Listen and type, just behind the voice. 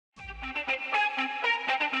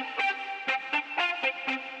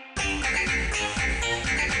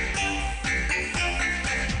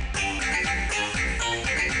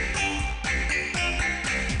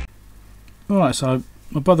Alright, so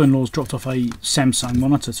my brother-in-law's dropped off a Samsung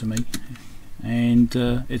monitor to me, and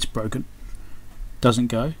it's broken, doesn't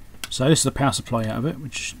go. So this is the power supply out of it,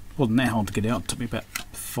 which wasn't that hard to get out. It took me about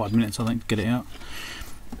 5 minutes I think to get it out.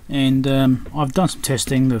 And I've done some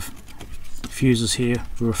testing. The fuses here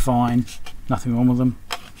were fine, nothing wrong with them.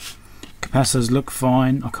 Capacitors look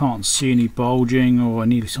fine. I can't see any bulging or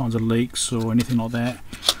any signs of leaks or anything like that.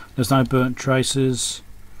 There's no burnt traces.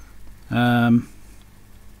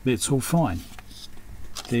 It's all fine.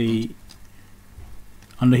 The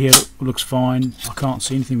under here looks fine. I can't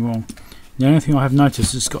see anything wrong. The only thing I have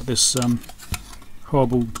noticed is it's got this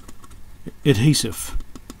horrible adhesive,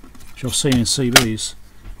 which I've seen in CBs,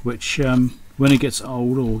 which when it gets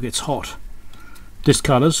old or gets hot,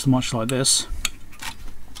 discolours, much like this,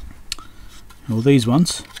 or these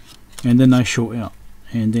ones, and then they short out,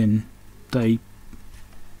 and then they,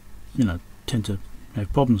 you know, tend to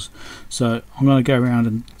have problems. So I'm going to go around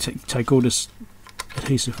and take all this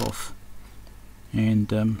adhesive off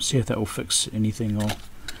and see if that will fix anything, or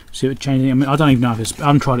see if it changes anything. I mean, I don't even know if it's, I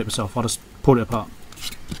haven't tried it myself, I just pulled it apart.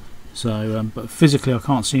 So but physically I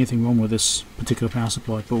can't see anything wrong with this particular power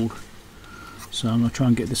supply board, so I'm going to try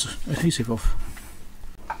and get this adhesive off.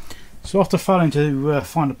 So after failing to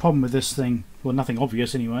find a problem with this thing, well, nothing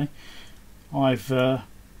obvious anyway, I've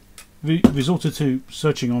resorted to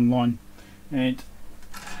searching online, and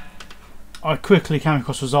I quickly came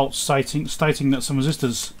across results stating that some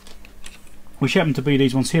resistors, which happen to be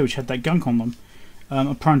these ones here, which had that gunk on them,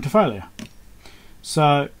 are prone to failure.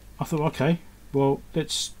 So I thought, okay, well,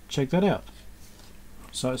 let's check that out.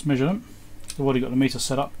 So let's measure them. I've already got the meter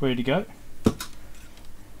set up, ready to go. Let's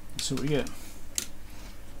see what we get.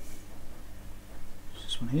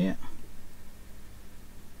 This one here.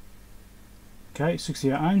 Okay,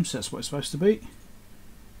 68 ohms, that's what it's supposed to be.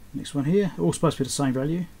 Next one here, all supposed to be the same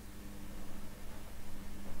value.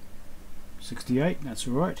 68, that's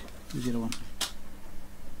alright. Where's the other one?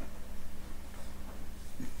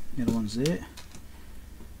 The other one's there.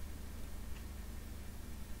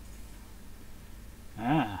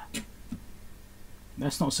 Ah,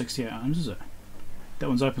 that's not 68 ohms, is it? That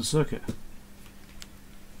one's open circuit.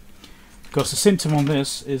 Because the symptom on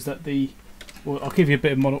this is that well, I'll give you a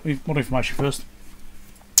bit of model information first.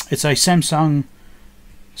 It's a Samsung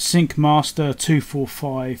SyncMaster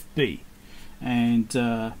 245B,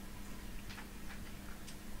 and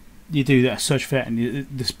you do that search for that, and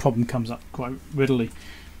this problem comes up quite readily.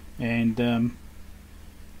 And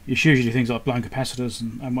it's usually things like blown capacitors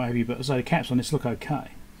and what have you, but so the caps on this look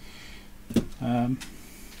okay. And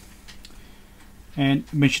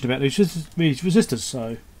mentioned about these resistors,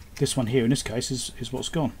 so this one here in this case is what's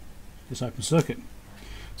gone, this open circuit.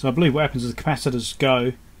 So I believe what happens is the capacitors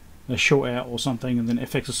go, they short out or something, and then it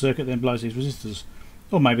affects the circuit, then blows these resistors.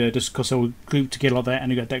 Or maybe they're just because they were glued together like that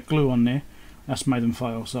and they got that glue on there, that's made them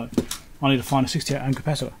fail. So I need to find a 68 ohm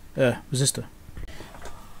capacitor, resistor.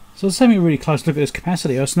 So let's take a really close look at this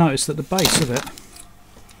capacitor. I just noticed that the base of it,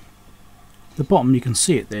 the bottom, you can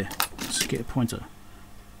see it there. Let's get a pointer.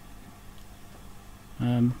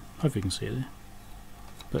 Hope you can see it there.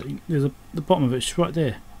 But there's the bottom of it's right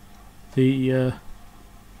there. The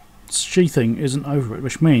sheathing isn't over it,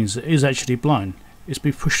 which means it is actually blown. It's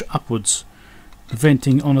been pushed upwards. The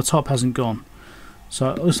venting on the top hasn't gone.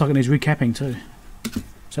 So it looks like it needs recapping too.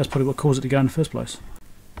 So that's probably what caused it to go in the first place.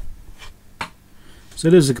 So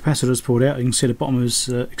there's the capacitor that's pulled out. You can see the bottom is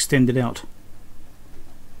extended out.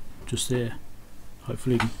 Just there.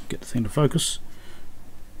 Hopefully you can get the thing to focus.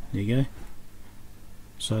 There you go.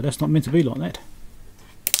 So that's not meant to be like that.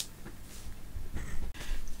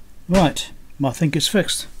 Right, I think it's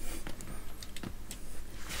fixed.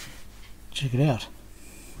 Check it out.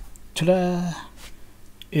 Ta-da!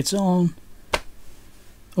 It's on.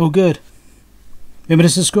 All good. Remember to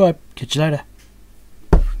subscribe. Catch you later.